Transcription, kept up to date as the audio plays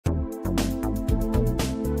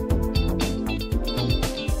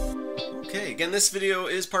Okay, again, this video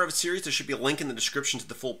is part of a series. There should be a link in the description to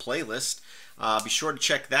the full playlist. Be sure to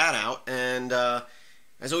check that out. And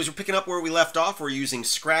as always, we're picking up where we left off. We're using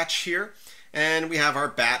Scratch here. And we have our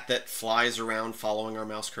bat that flies around following our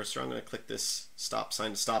mouse cursor. I'm going to click this stop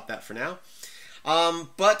sign to stop that for now.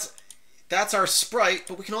 But that's our sprite,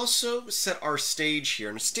 but we can also set our stage here.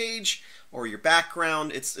 And a stage, or your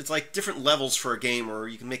background, it's like different levels for a game, or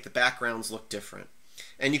you can make the backgrounds look different.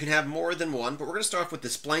 And you can have more than one, but we're going to start off with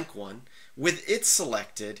this blank one. With it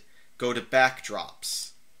selected, go to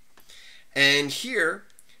backdrops. And here,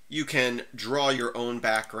 you can draw your own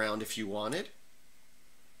background if you wanted.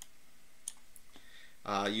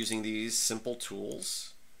 Using these simple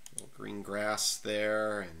tools. A little green grass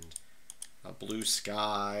there, and a blue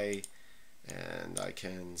sky. And I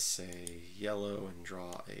can say yellow and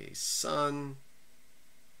draw a sun.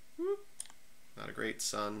 Not a great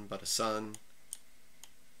sun, but a sun.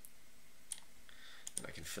 And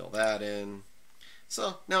I can fill that in.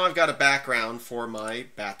 So now I've got a background for my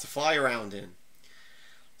bat to fly around in.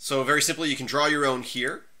 So very simply, you can draw your own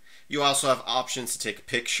here. You also have options to take a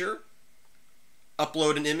picture,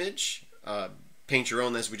 upload an image, paint your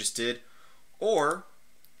own as we just did, or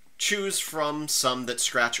choose from some that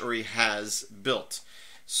Scratch already has built.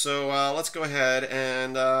 So let's go ahead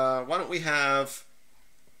and why don't we have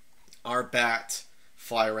our bat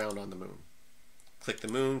fly around on the moon. Click the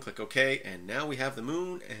moon, click OK, and now we have the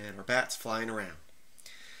moon and our bat's flying around.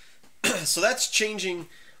 So that's changing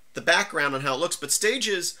the background on how it looks, but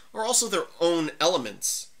stages are also their own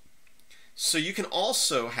elements. So you can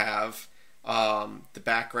also have the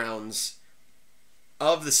backgrounds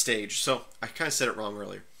of the stage. So I kind of said it wrong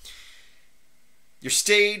earlier. Your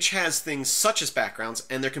stage has things such as backgrounds,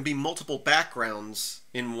 and there can be multiple backgrounds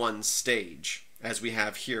in one stage. As we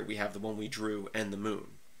have here, we have the one we drew and the moon.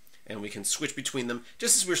 And we can switch between them,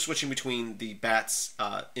 just as we're switching between the bat's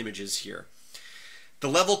images here. The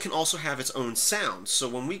level can also have its own sound. So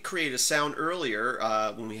when we created a sound earlier,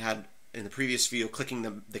 when we had in the previous video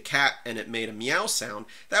clicking the cat and it made a meow sound,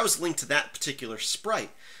 that was linked to that particular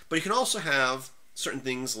sprite. But you can also have certain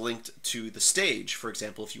things linked to the stage. For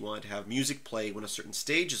example, if you wanted to have music play when a certain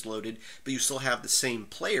stage is loaded, but you still have the same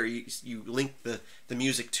player, you link the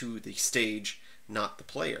music to the stage, not the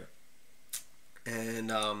player.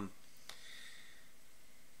 And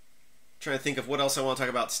trying to think of what else I want to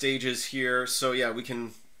talk about stages here. So yeah, we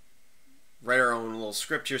can write our own little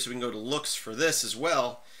script here, so we can go to looks for this as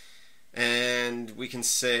well. And we can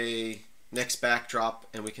say next backdrop,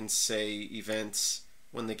 and we can say events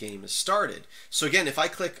when the game is started. So again, if I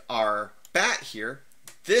click our bat here,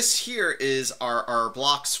 this here is our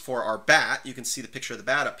blocks for our bat. You can see the picture of the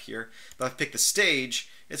bat up here. But if I pick the stage,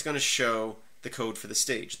 it's going to show the code for the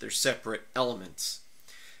stage. They're separate elements.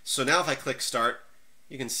 So now if I click start,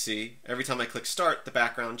 you can see every time I click start, the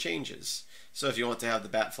background changes. So if you want to have the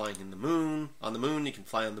bat flying in the moon, on the moon, you can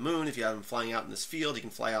fly on the moon. If you have them flying out in this field, you can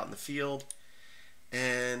fly out in the field.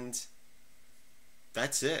 And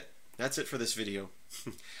that's it. That's it for this video.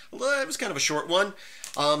 It was kind of a short one,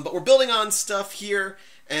 but we're building on stuff here,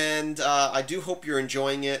 and I do hope you're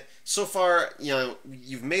enjoying it. So far, you know,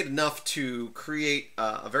 you've made enough to create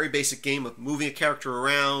a very basic game of moving a character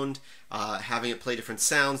around, having it play different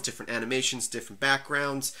sounds, different animations, different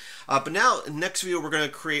backgrounds. But now, in the next video, we're going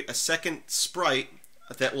to create a second sprite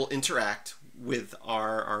that will interact with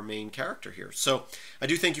our main character here. So I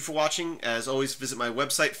do thank you for watching. As always, visit my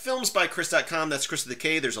website, filmsbykris.com. That's Chris with a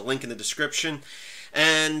K. There's a link in the description.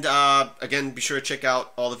 And again, be sure to check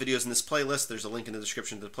out all the videos in this playlist. There's a link in the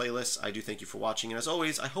description to the playlist. I do thank you for watching. And as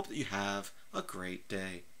always, I hope that you have a great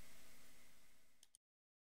day.